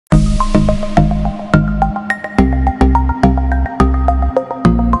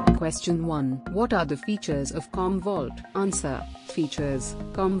Question 1. What are the features of Commvault? Answer. Features.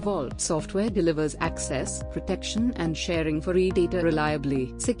 Commvault software delivers access, protection and sharing for e-data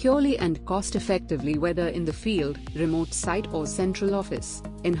reliably, securely and cost-effectively, whether in the field, remote site or central office.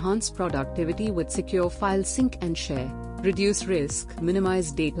 Enhance productivity with secure file sync and share. Reduce risk,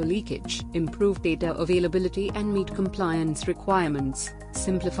 minimize data leakage, improve data availability and meet compliance requirements.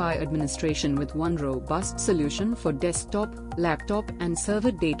 Simplify administration with one robust solution for desktop, laptop and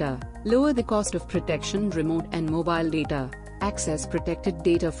server data. Lower the cost of protection remote and mobile data. Access protected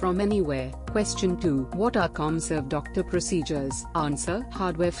data from anywhere. Question 2. What are commserve Doctor procedures? Answer.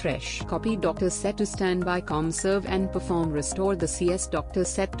 Hardware fresh copy Doctor set to standby commserve and perform restore the CS Doctor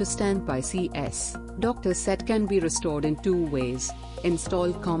set to standby CS. Doctor set can be restored in two ways.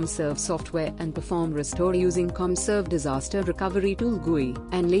 Install commserve software and perform restore using commserve disaster recovery tool GUI,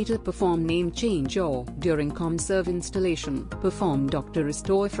 and later perform name change, or during commserve installation, perform Doctor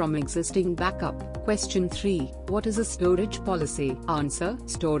restore from existing backup. Question 3. What is a storage policy? Answer.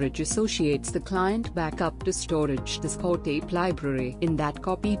 Storage associates the client backup to storage disk or tape library. In that,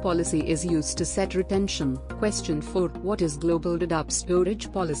 copy policy is used to set retention. Question 4. What is global dedup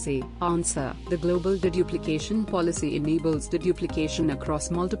storage policy? Answer. The global deduplication policy enables deduplication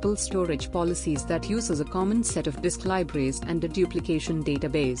across multiple storage policies that uses a common set of disk libraries and a duplication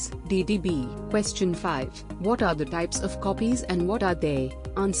database, DDB. Question 5. What are the types of copies and what are they?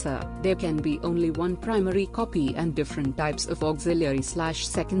 Answer. There can be only one primary copy and different types of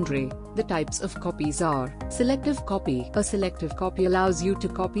auxiliary/secondary. The types of copies are: selective copy. A selective copy allows you to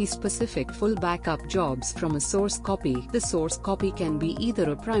copy specific full backup jobs from a source copy. The source copy can be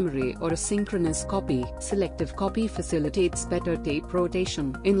either a primary or a synchronous copy. Selective copy facilitates better tape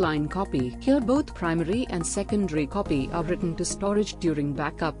rotation. Inline copy. Here both primary and secondary copy are written to storage during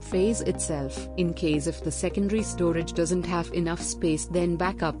backup phase itself. In case if the secondary storage doesn't have enough space, then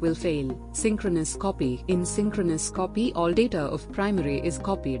backup will fail. Synchronous copy. In synchronous copy, all data of primary is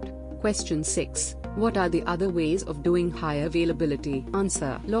copied. Question 6. What are the other ways of doing high availability?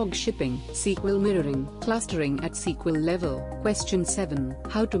 Answer. Log shipping, SQL mirroring, clustering at SQL level. Question 7.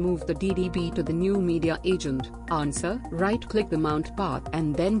 How to move the DDB to the new media agent? Answer. Right-click the mount path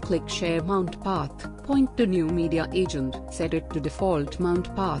and then click Share Mount Path. Point to new media agent. Set it to default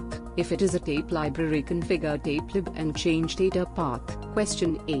mount path. If it is a tape library, configure tapelib and change data path.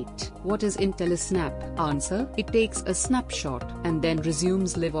 Question 8. What is IntelliSnap? Answer. It takes a snapshot and then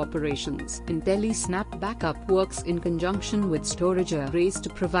resumes live operations. IntelliSnap Backup works in conjunction with storage arrays to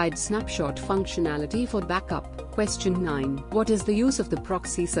provide snapshot functionality for backup. Question 9. What is the use of the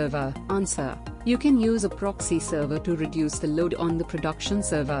proxy server? Answer. You can use a proxy server to reduce the load on the production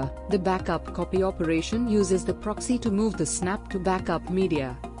server. The backup copy operation uses the proxy to move the snap to backup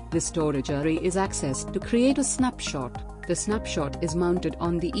media. The storage array is accessed to create a snapshot. The snapshot is mounted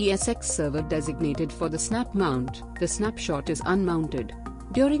on the ESX server designated for the snap mount. The snapshot is unmounted.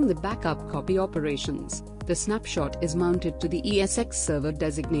 During the backup copy operations, the snapshot is mounted to the ESX server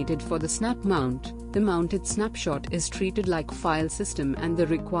designated for the snap mount. The mounted snapshot is treated like file system and the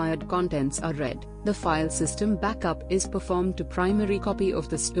required contents are read. The file system backup is performed to primary copy of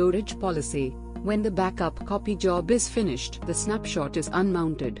the storage policy. When the backup copy job is finished, the snapshot is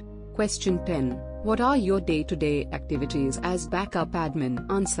unmounted. Question 10. What are your day-to-day activities as backup admin?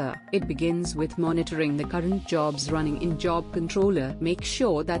 Answer. It begins with monitoring the current jobs running in Job Controller. Make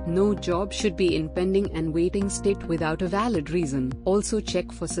sure that no job should be in pending and waiting state without a valid reason. Also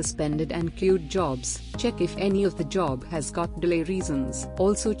check for suspended and queued jobs. Check if any of the job has got delay reasons.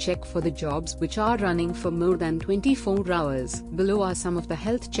 Also check for the jobs which are running for more than 24 hours. Below are some of the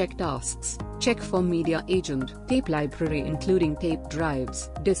health check tasks. Check for media agent, tape library including tape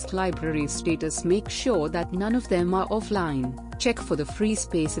drives, disk library status. Make sure that none of them are offline. Check for the free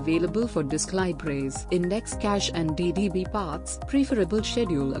space available for disk libraries. Index cache and DDB paths. Preferable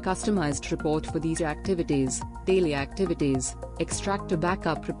schedule a customized report for these activities. Daily activities. Extract a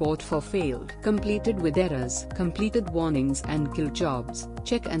backup report for failed, completed with errors, completed warnings and kill jobs.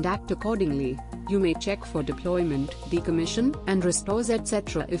 Check and act accordingly. You may check for deployment, decommission, and restores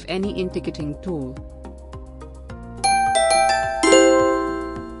etc. if any in ticketing tool.